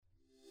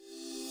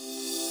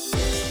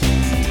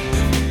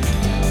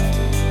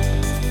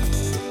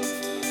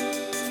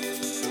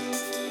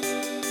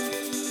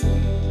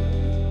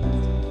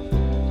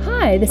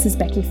this is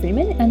Becky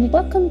Freeman, and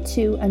welcome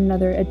to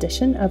another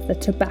edition of the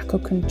Tobacco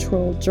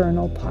Control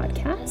Journal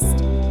podcast.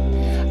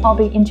 I'll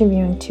be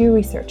interviewing two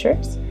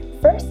researchers.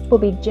 First will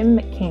be Jim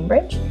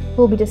McCambridge,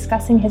 who will be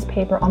discussing his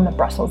paper on the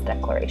Brussels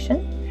Declaration.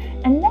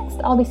 And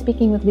next, I'll be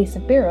speaking with Lisa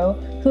Biro,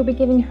 who will be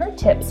giving her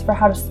tips for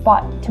how to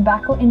spot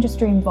tobacco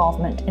industry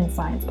involvement in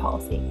science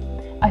policy.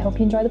 I hope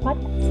you enjoy the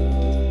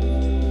podcast.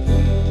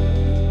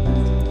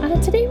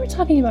 Today we're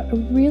talking about a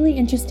really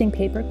interesting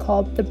paper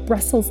called the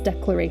Brussels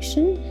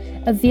Declaration,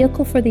 a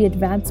vehicle for the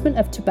advancement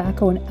of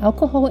tobacco and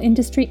alcohol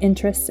industry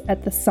interests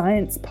at the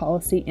science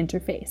policy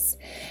interface.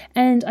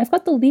 And I've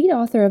got the lead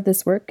author of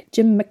this work,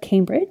 Jim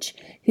McCambridge,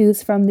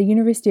 who's from the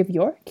University of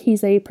York.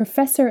 He's a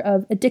professor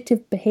of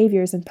addictive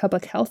behaviors and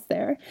public health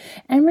there.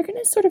 And we're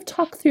going to sort of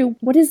talk through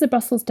what is the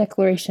Brussels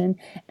Declaration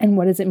and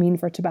what does it mean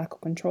for tobacco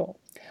control.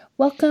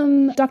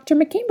 Welcome, Dr.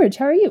 McCambridge.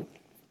 How are you?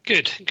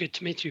 Good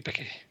to meet you,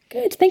 Becky.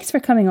 Good. Thanks for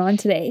coming on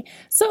today.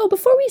 So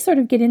before we sort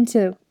of get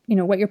into,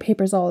 what your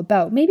paper's all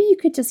about, maybe you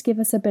could just give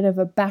us a bit of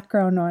a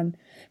background on,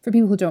 for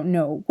people who don't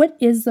know, what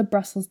is the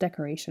Brussels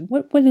Declaration?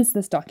 What is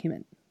this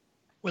document?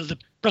 Well, the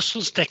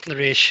Brussels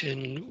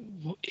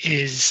Declaration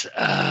is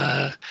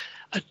a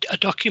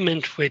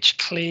document which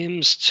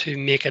claims to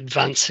make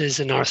advances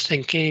in our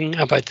thinking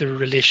about the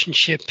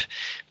relationship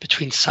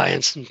between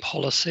science and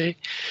policy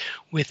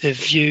with a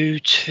view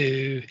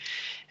to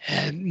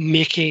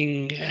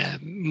making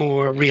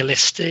more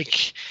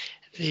realistic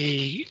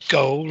the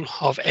goal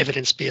of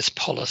evidence-based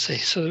policy.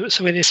 So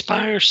it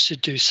aspires to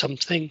do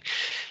something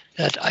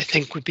that I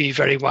think would be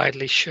very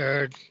widely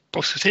shared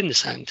both within the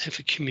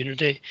scientific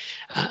community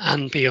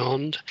and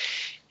beyond.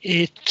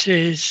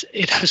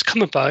 It has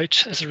come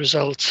about as a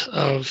result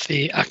of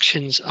the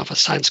actions of a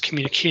science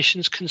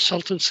communications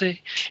consultancy.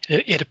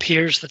 It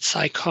appears that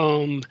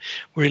SciComm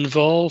were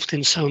involved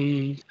in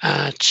some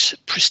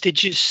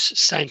prestigious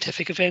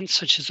scientific events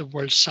such as the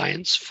World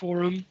Science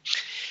Forum.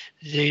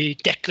 The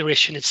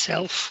declaration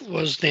itself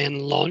was then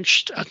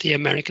launched at the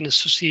American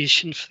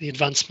Association for the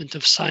Advancement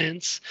of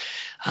Science,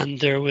 and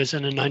there was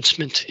an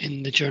announcement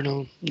in the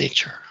journal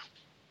Nature.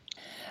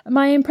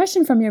 My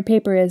impression from your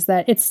paper is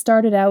that it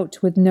started out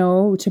with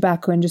no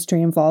tobacco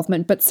industry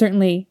involvement, but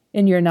certainly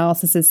in your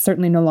analysis is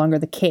certainly no longer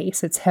the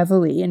case. It's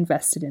heavily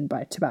invested in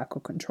by tobacco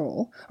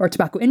control, or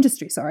tobacco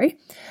industry, sorry.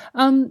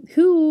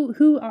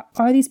 Who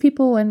are these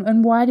people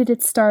and why did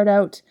it start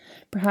out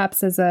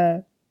perhaps as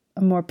a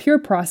more pure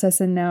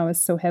process and now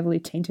is so heavily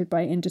tainted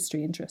by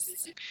industry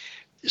interests?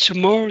 So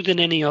more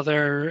than any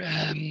other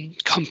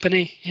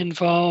company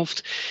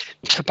involved,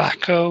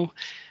 tobacco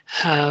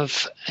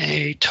have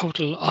a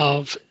total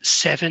of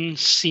 7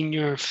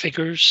 senior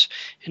figures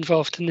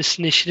involved in this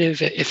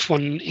initiative, if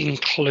one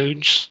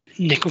includes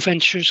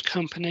Nicoventures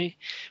company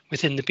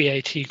within the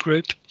BAT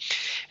group.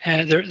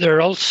 There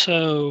are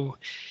also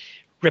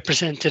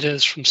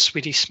representatives from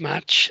Swedish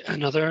Match,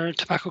 another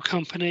tobacco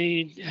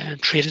company,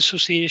 trade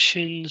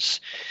associations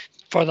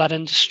for that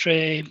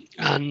industry,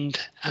 and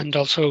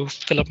also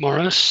Philip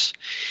Morris.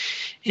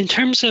 In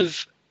terms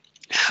of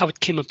how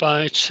it came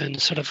about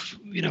and sort of,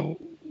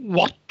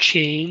 what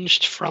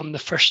changed from the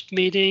first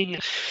meeting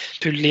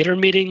to later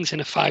meetings in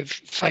a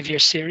five-year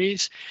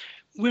series,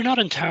 we're not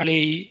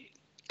entirely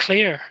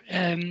clear.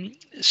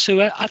 So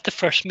at the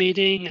first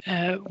meeting,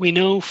 we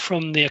know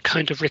from the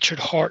account of Richard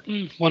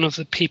Horton, one of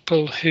the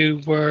people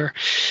who were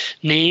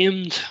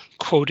named,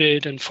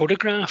 quoted and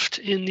photographed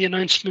in the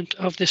announcement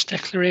of this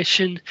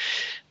declaration,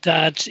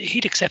 that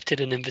he'd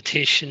accepted an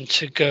invitation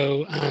to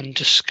go and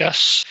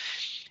discuss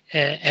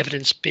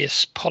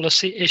evidence-based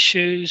policy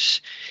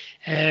issues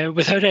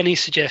without any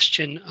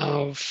suggestion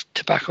of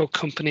tobacco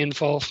company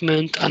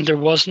involvement, and there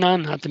was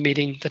none at the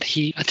meeting that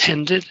he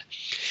attended.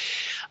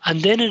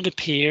 And then it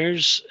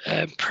appears,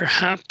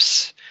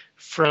 perhaps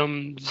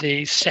from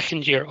the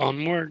second year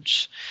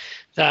onwards,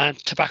 that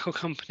tobacco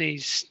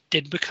companies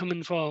did become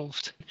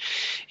involved.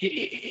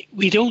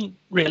 We don't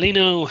really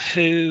know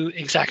who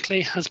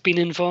exactly has been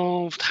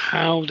involved,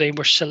 how they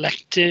were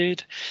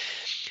selected,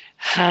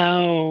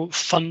 how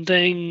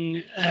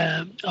funding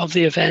of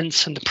the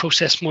events and the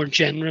process more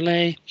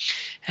generally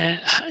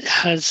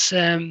has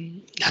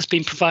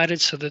been provided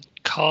so that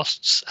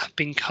costs have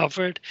been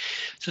covered.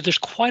 So there's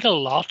quite a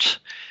lot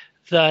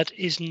that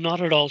is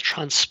not at all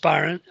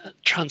transparent,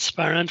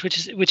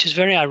 which is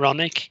very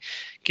ironic,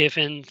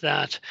 given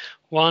that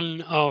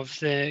one of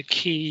the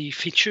key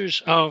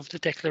features of the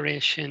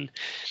declaration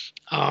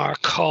are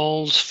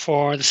calls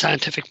for the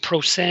scientific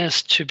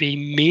process to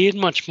be made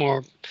much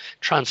more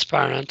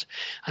transparent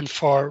and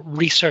for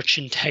research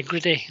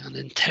integrity and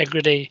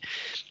integrity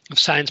of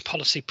science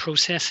policy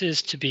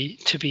processes to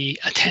be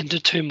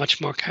attended to much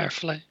more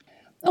carefully.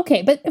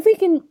 Okay, but if we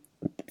can,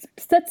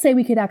 let's say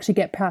we could actually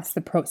get past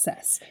the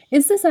process.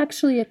 Is this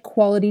actually a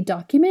quality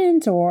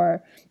document,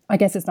 or I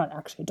guess it's not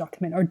actually a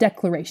document or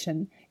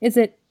declaration? Does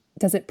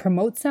it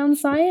promote sound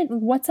science?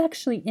 What's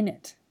actually in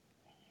it?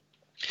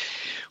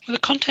 Well, the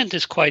content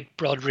is quite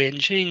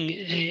broad-ranging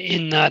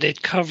in that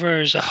it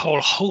covers a whole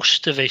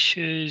host of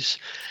issues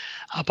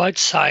about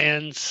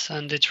science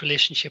and its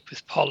relationship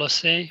with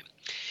policy.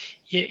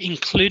 Yeah,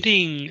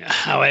 including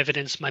how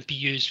evidence might be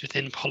used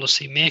within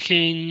policy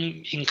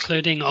making,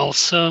 including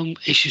also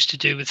issues to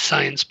do with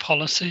science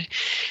policy.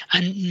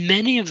 And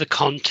many of the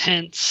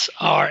contents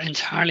are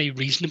entirely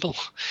reasonable.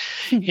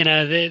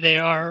 They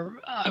are,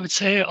 I would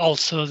say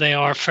also they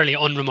are fairly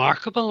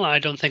unremarkable. I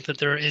don't think that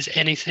there is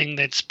anything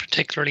that's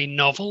particularly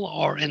novel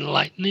or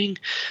enlightening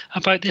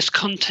about this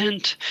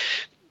content.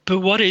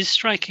 But what is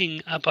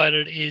striking about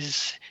it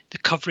is the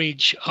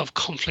coverage of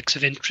conflicts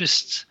of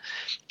interest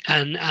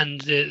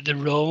and the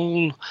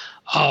role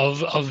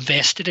of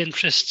vested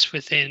interests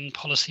within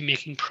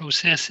policymaking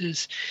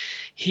processes.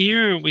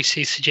 Here we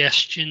see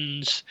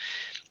suggestions,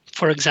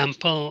 for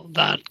example,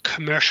 that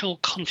commercial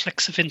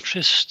conflicts of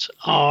interest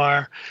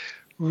are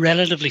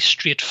relatively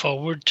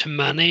straightforward to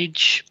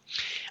manage,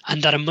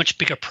 and that a much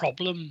bigger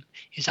problem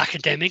is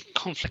academic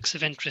conflicts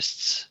of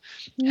interests.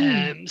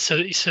 So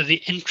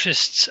the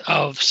interests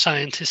of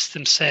scientists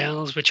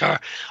themselves, which are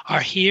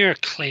here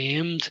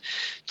claimed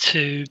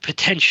to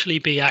potentially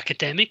be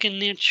academic in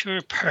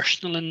nature,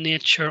 personal in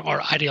nature,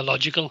 or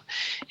ideological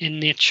in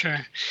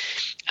nature.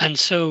 And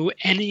so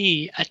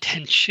any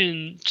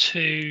attention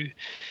to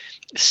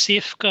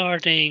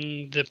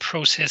safeguarding the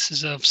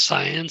processes of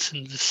science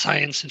and the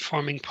science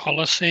informing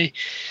policy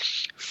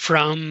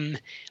from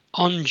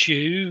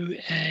undue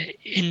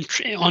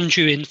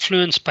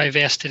influence by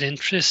vested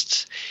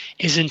interests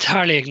is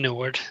entirely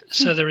ignored.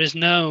 So there is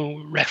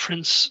no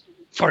reference,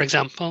 for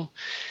example,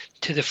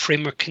 to the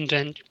Framework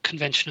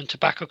Convention on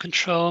Tobacco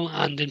Control,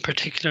 and in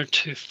particular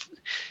to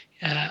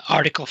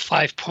Article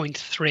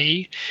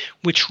 5.3,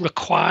 which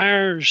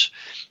requires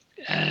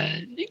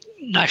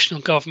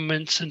national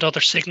governments and other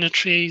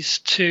signatories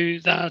to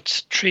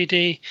that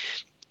treaty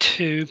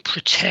to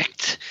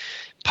protect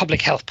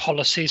public health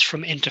policies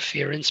from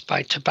interference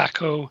by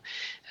tobacco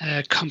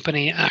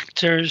company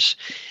actors.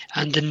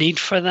 And the need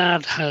for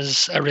that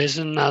has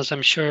arisen, as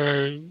I'm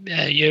sure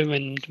you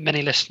and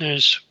many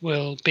listeners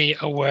will be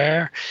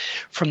aware,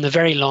 from the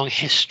very long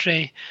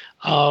history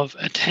of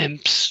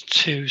attempts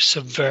to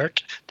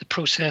subvert the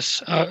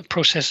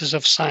processes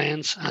of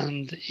science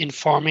and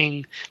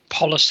informing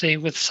policy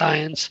with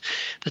science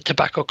that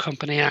tobacco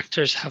company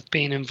actors have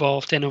been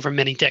involved in over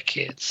many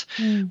decades,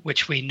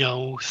 which we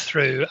know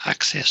through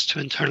access to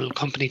internal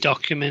company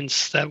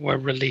documents that were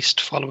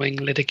released following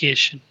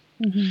litigation.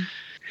 Mm-hmm.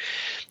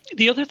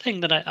 The other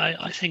thing that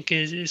I think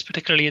is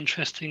particularly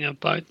interesting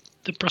about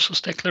the Brussels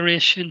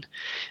Declaration,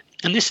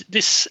 and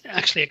this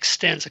actually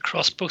extends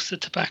across both the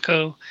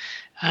tobacco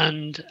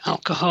and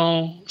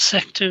alcohol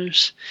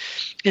sectors,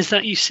 is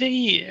that you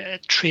see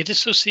trade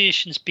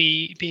associations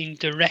being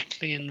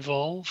directly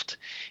involved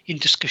in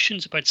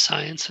discussions about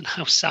science and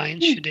how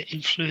science should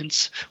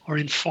influence or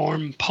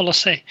inform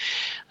policy.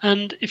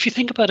 And if you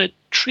think about it,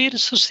 trade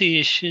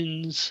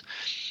associations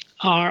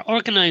are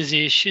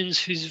organizations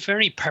whose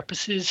very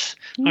purposes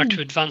are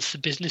to advance the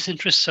business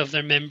interests of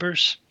their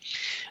members.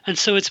 And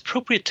so it's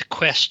appropriate to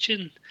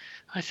question,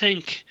 I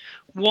think,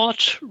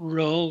 what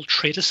role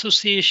trade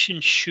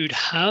associations should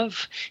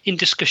have in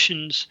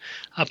discussions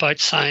about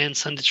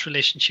science and its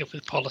relationship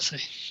with policy.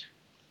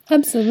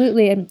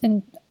 Absolutely.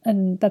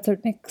 And that's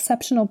an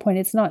exceptional point.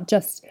 It's not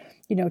just,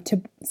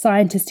 to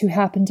scientists who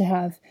happen to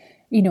have,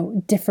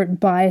 different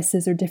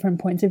biases or different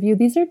points of view.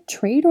 These are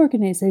trade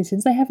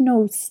organizations. They have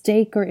no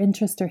stake or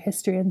interest or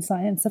history in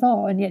science at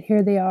all. And yet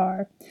here they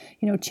are,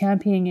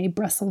 championing a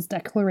Brussels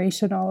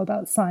Declaration all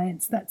about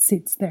science that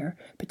suits their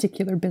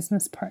particular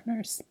business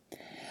partners.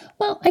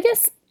 Well, I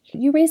guess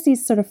you raised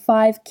these sort of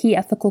 5 key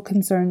ethical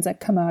concerns that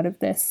come out of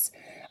this,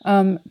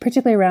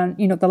 particularly around,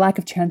 the lack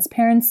of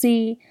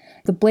transparency,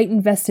 the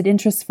blatant vested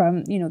interests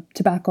from,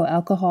 tobacco,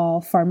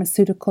 alcohol,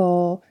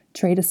 pharmaceutical,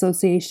 trade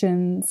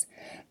associations,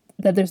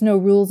 that there's no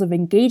rules of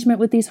engagement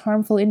with these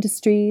harmful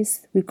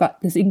industries. We've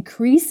got this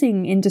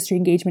increasing industry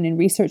engagement in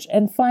research.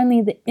 And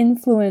finally, the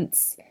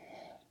influence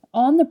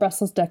on the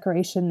Brussels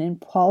Declaration in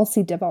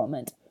policy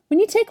development.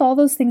 When you take all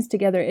those things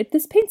together,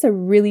 this paints a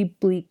really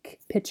bleak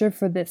picture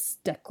for this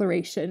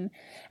declaration.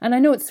 And I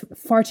know it's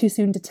far too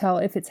soon to tell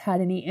if it's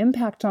had any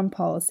impact on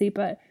policy,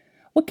 but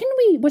what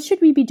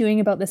should we be doing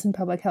about this in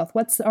public health?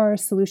 What's our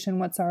solution?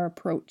 What's our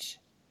approach?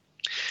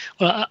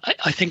 Well,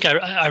 I think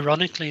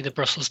ironically, the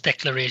Brussels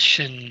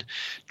Declaration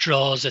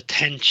draws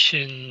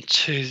attention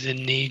to the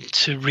need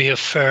to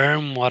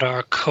reaffirm what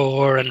are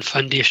core and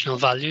foundational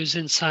values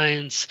in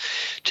science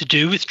to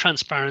do with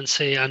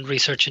transparency and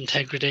research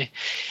integrity.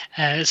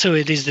 So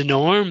it is the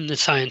norm that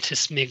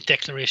scientists make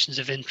declarations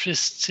of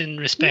interests in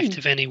respect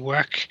of any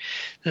work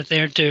that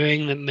they're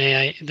doing that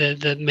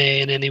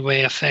may in any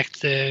way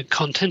affect the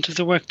content of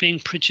the work being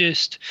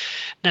produced.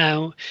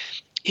 Now,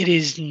 it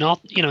is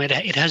not,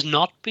 it has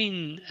not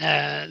been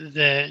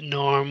the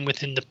norm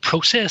within the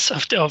process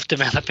of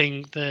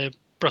developing the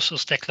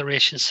Brussels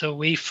Declaration. So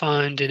we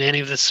found in any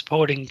of the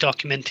supporting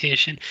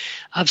documentation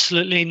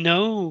absolutely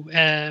no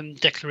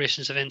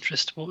declarations of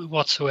interest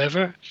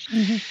whatsoever.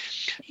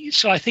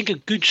 So I think a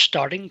good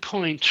starting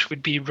point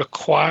would be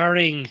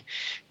requiring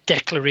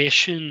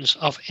declarations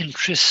of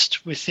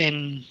interest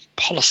within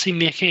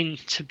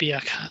policymaking to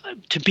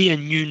be a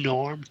new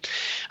norm,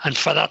 and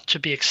for that to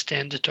be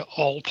extended to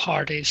all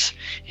parties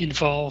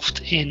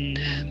involved in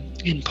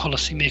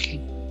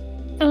policymaking.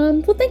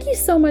 Well, thank you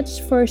so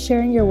much for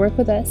sharing your work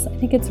with us. I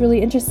think it's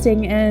really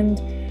interesting, and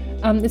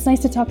it's nice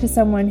to talk to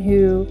someone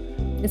who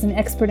is an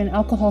expert in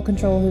alcohol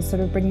control who's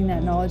sort of bringing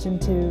that knowledge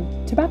into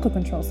tobacco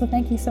control. So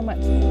thank you so much.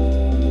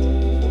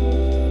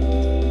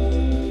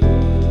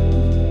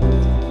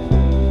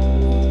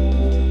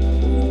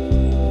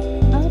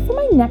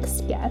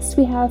 Next guest,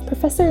 we have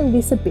Professor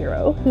Lisa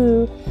Biro,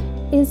 who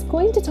is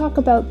going to talk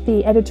about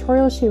the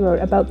editorial she wrote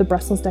about the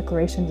Brussels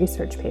Declaration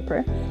research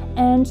paper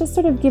and just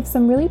sort of give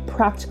some really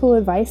practical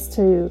advice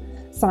to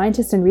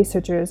scientists and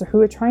researchers who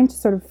are trying to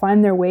sort of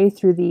find their way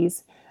through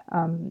these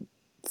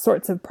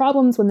sorts of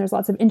problems when there's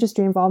lots of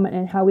industry involvement,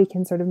 and how we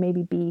can sort of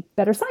maybe be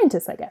better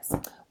scientists, I guess.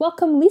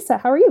 Welcome, Lisa.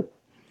 How are you?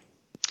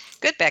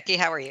 Good, Becky.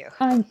 How are you?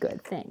 I'm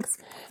good, thanks.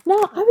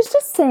 Now, I was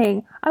just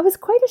saying, I was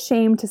quite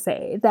ashamed to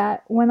say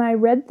that when I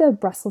read the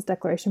Brussels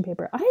Declaration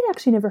paper, I had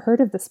actually never heard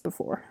of this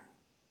before.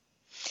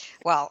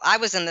 Well, I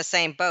was in the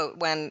same boat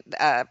when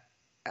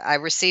I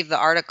received the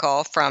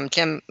article from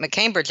Jim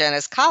McCambridge and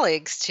his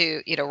colleagues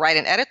to, write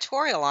an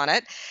editorial on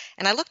it.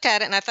 And I looked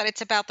at it and I thought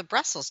it's about the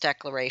Brussels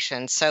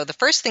Declaration. So the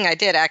first thing I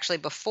did actually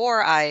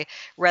before I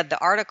read the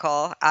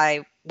article,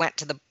 I went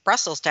to the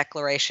Brussels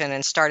Declaration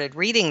and started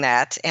reading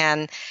that.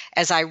 And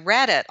as I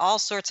read it, all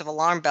sorts of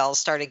alarm bells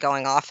started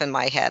going off in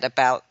my head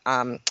about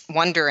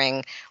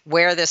wondering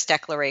where this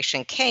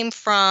declaration came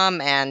from.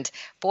 And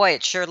boy,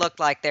 it sure looked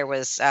like there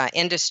was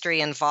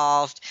industry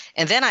involved.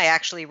 And then I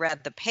actually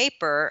read the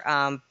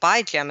paper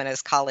by Jim and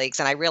his colleagues,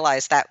 and I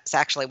realized that's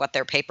actually what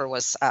their paper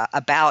was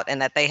about, and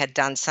that they had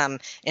done some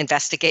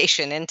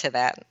investigation into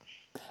that.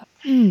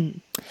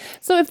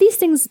 So if these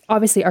things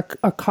obviously are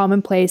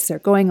commonplace, they're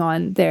going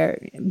on, they're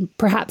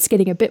perhaps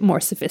getting a bit more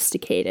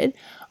sophisticated,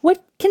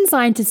 what can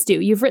scientists do?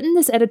 You've written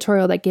this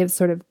editorial that gives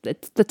sort of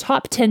the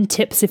top 10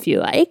 tips, if you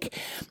like.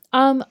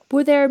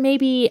 Were there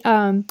maybe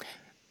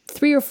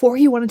 3 or 4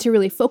 you wanted to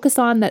really focus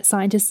on that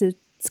scientists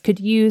could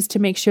use to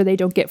make sure they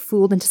don't get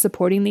fooled into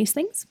supporting these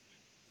things?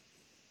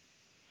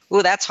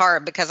 Ooh, that's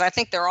hard because I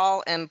think they're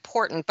all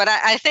important. But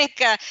I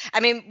think,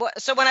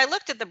 so when I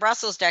looked at the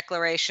Brussels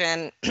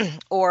Declaration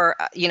or,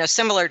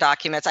 similar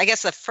documents, I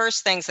guess the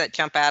first things that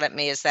jump out at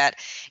me is that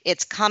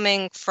it's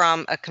coming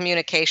from a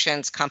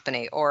communications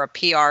company or a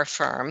PR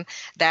firm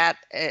that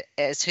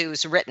is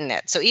who's written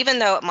it. So even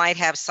though it might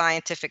have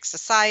scientific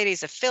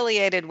societies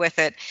affiliated with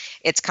it,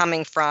 it's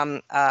coming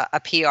from a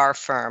PR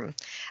firm.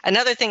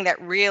 Another thing that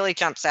really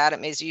jumps out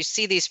at me is you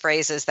see these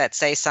phrases that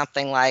say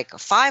something like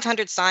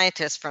 500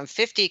 scientists from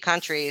 50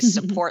 countries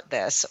support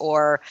this,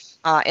 or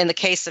in the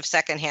case of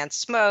secondhand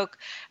smoke,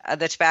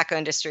 the tobacco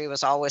industry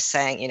was always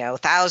saying,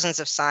 thousands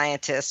of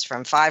scientists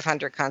from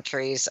 500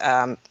 countries,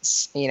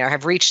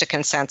 have reached a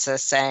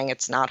consensus saying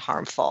it's not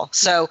harmful.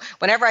 So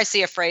whenever I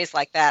see a phrase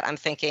like that, I'm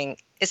thinking,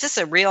 is this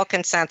a real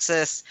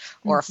consensus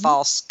or a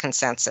false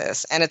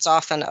consensus? And it's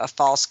often a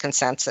false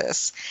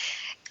consensus.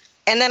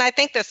 And then I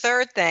think the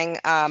third thing,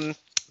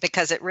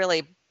 because it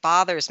really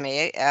bothers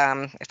me,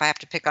 if I have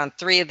to pick on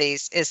 3 of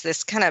these, is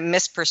this kind of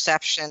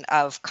misperception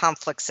of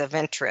conflicts of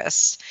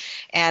interest.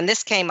 And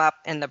this came up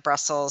in the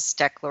Brussels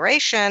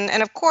Declaration.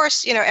 And of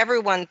course,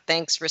 everyone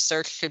thinks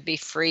research should be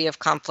free of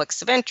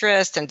conflicts of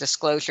interest and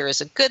disclosure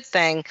is a good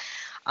thing.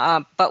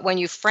 But when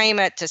you frame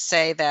it to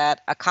say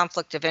that a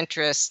conflict of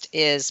interest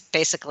is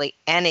basically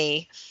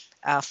any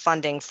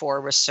funding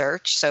for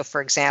research, so for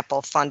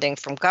example, funding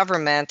from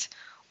government,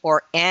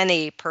 or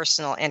any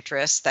personal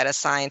interest that a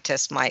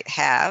scientist might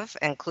have,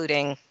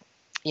 including,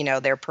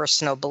 their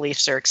personal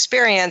beliefs or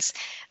experience,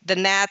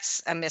 then that's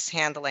a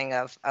mishandling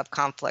of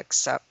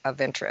conflicts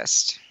of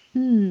interest.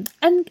 And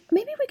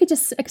maybe we could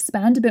just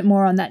expand a bit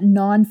more on that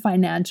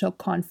non-financial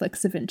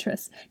conflicts of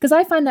interest, because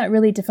I find that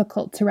really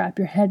difficult to wrap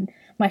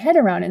my head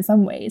around in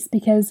some ways,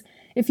 because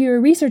if you're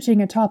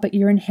researching a topic,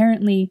 you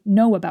inherently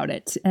know about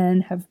it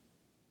and have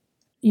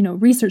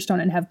researched on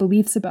it and have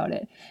beliefs about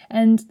it.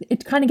 And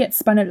it kind of gets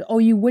spun out,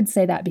 you would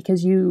say that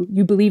because you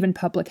believe in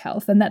public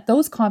health, and that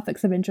those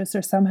conflicts of interest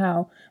are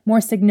somehow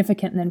more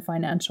significant than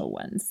financial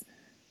ones.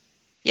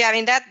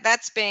 Yeah,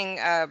 that's being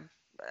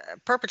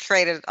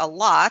perpetrated a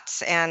lot.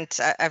 And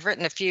I've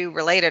written a few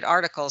related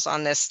articles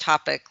on this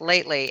topic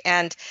lately.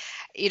 And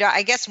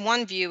I guess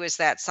one view is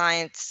that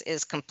science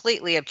is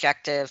completely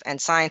objective and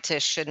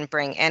scientists shouldn't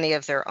bring any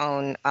of their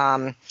own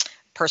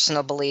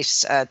personal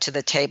beliefs to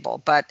the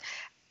table. But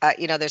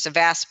there's a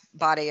vast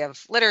body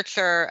of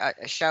literature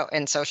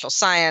in social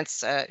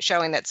science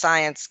showing that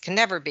science can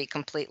never be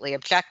completely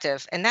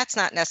objective, and that's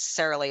not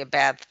necessarily a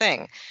bad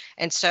thing.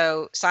 And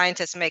so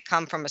scientists may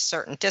come from a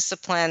certain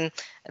discipline,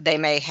 they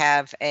may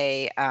have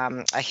a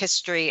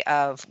history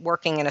of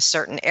working in a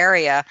certain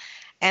area,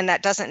 And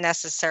that doesn't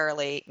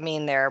necessarily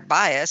mean they're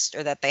biased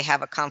or that they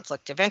have a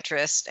conflict of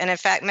interest. And in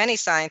fact, many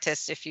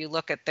scientists, if you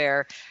look at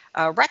their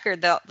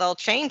record, they'll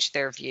change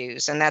their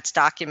views, and that's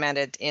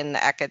documented in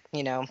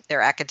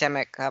their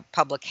academic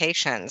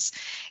publications.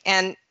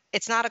 And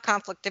it's not a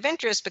conflict of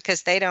interest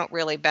because they don't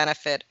really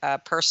benefit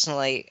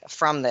personally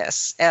from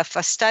this. If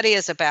a study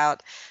is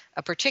about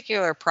a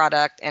particular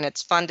product and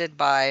it's funded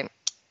by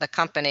the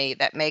company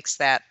that makes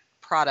that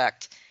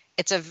product,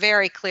 it's a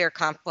very clear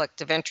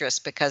conflict of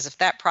interest, because if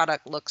that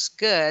product looks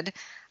good,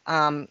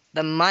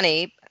 the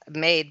money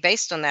made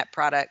based on that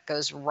product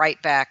goes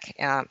right back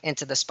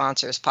into the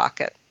sponsor's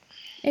pocket.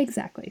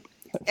 Exactly.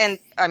 And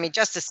I mean,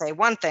 just to say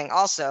one thing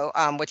also,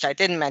 which I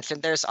didn't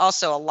mention, there's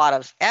also a lot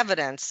of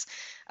evidence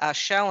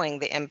showing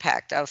the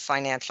impact of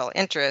financial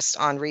interest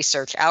on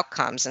research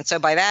outcomes. And so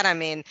by that, I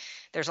mean,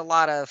 there's a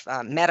lot of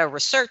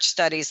meta-research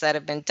studies that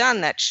have been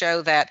done that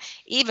show that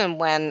even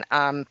when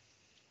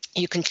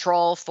you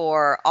control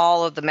for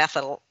all of the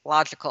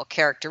methodological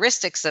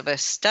characteristics of a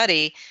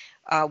study,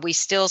 we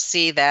still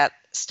see that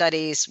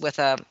studies with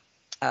a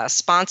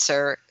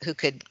sponsor who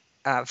could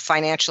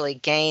financially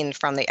gain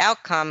from the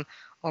outcome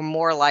are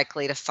more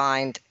likely to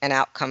find an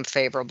outcome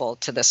favorable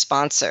to the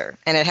sponsor.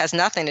 And it has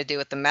nothing to do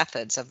with the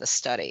methods of the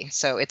study.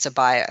 So it's a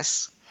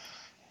bias.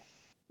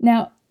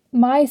 Now,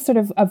 my sort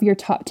of your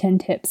top 10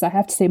 tips, I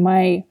have to say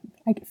my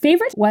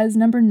favorite was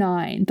number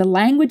 9. The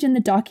language in the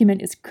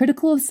document is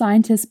critical of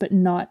scientists, but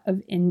not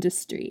of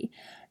industry.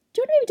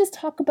 Do you want to maybe just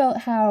talk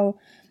about how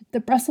the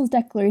Brussels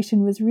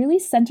Declaration was really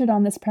centered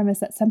on this premise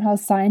that somehow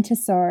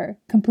scientists are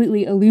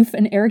completely aloof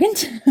and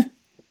arrogant?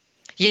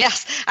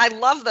 Yes, I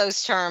love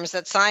those terms,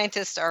 that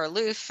scientists are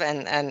aloof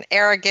and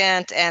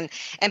arrogant. And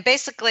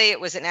basically, it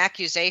was an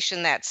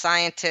accusation that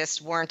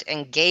scientists weren't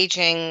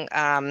engaging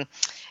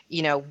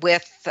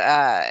with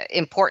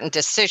important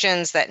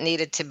decisions that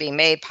needed to be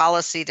made,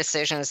 policy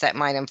decisions that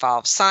might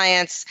involve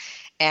science.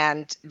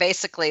 And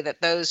basically that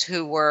those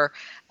who were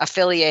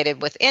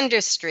affiliated with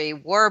industry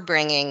were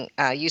bringing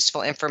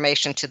useful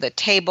information to the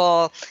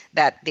table,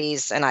 that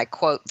these, and I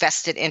quote,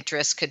 vested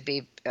interests could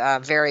be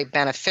very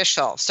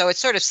beneficial. So it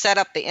sort of set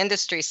up the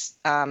industry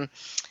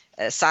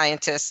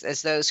scientists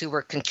as those who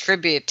were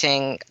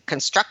contributing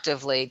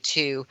constructively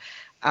to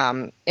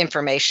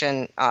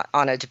information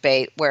on a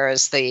debate,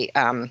 whereas the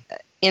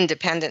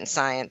independent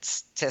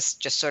scientists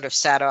just sort of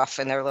sat off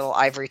in their little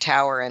ivory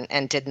tower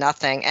and did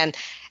nothing. And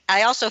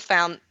I also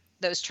found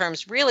those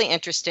terms really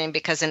interesting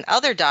because in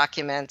other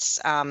documents,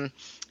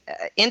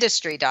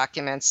 industry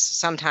documents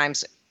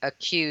sometimes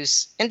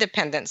accuse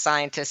independent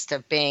scientists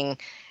of being,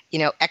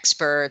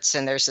 experts,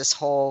 and there's this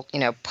whole,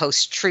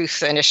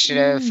 post-truth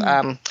initiative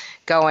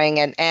going.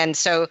 And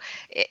so,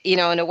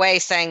 in a way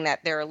saying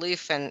that they're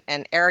aloof and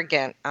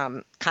arrogant,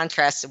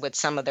 contrasted with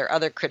some of their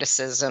other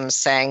criticisms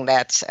saying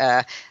that,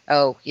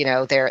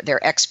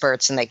 they're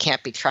experts and they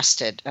can't be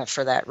trusted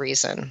for that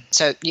reason.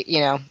 So,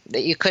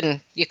 you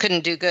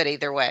couldn't do good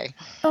either way.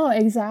 Oh,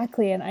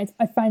 exactly. And I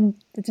find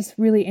it just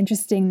really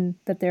interesting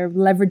that they're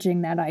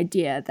leveraging that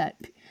idea that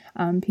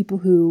people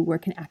who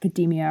work in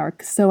academia are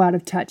so out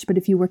of touch, but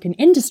if you work in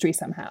industry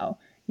somehow,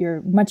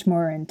 you're much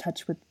more in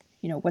touch with,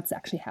 what's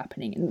actually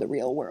happening in the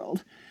real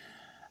world.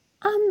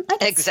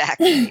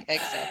 Exactly. I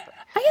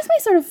guess my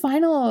sort of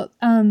final,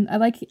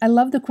 I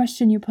love the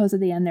question you pose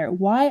at the end there.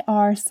 Why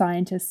are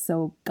scientists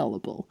so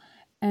gullible?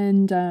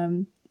 And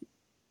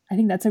I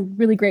think that's a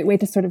really great way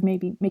to sort of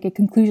maybe make a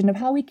conclusion of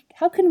how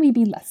can we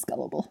be less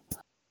gullible?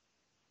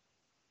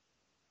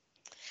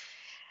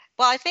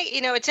 Well, I think,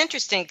 it's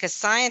interesting because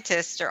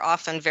scientists are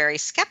often very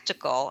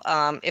skeptical.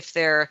 If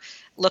they're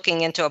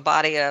looking into a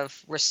body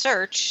of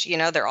research,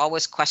 they're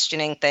always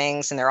questioning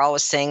things and they're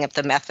always seeing if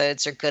the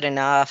methods are good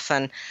enough.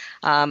 And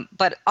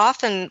but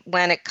often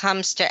when it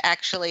comes to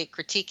actually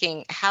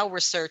critiquing how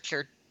research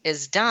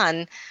is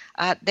done,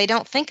 they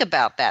don't think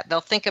about that.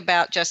 They'll think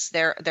about just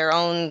their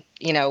own,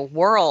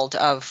 world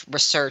of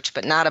research,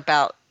 but not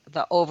about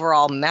the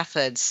overall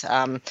methods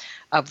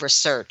of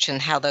research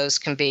and how those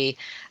can be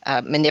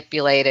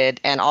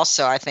manipulated. And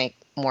also, I think,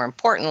 more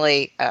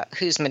importantly,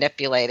 who's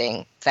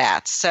manipulating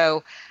that.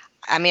 So,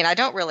 I mean, I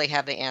don't really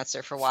have the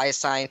answer for why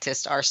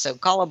scientists are so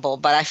gullible,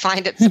 but I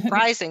find it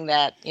surprising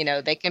that,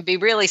 they can be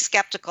really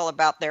skeptical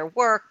about their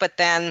work, but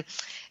then,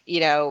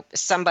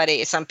 some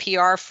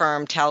PR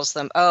firm tells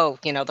them,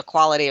 the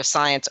quality of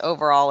science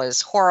overall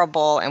is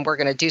horrible and we're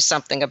going to do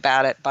something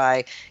about it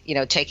by,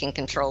 taking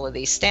control of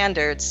these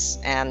standards.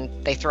 And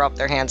they throw up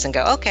their hands and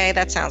go, okay,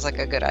 that sounds like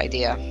a good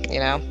idea.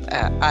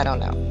 I don't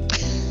know.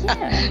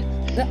 Yeah.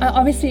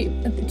 Obviously,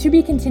 to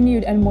be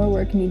continued and more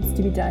work needs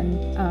to be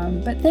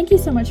done. But thank you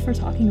so much for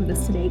talking with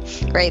us today.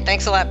 Great.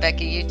 Thanks a lot,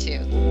 Becky. You too.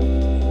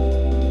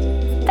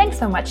 Thanks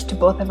so much to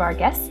both of our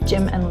guests,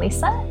 Jim and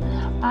Lisa.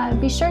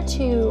 Be sure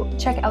to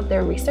check out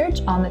their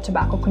research on the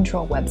Tobacco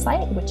Control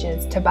website, which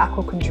is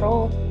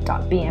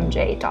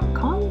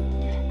tobaccocontrol.bmj.com.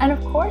 And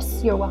of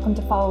course, you're welcome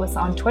to follow us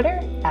on Twitter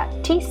at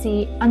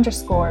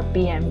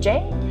TC_BMJ,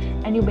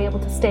 and you'll be able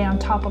to stay on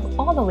top of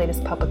all the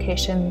latest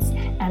publications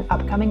and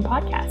upcoming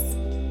podcasts.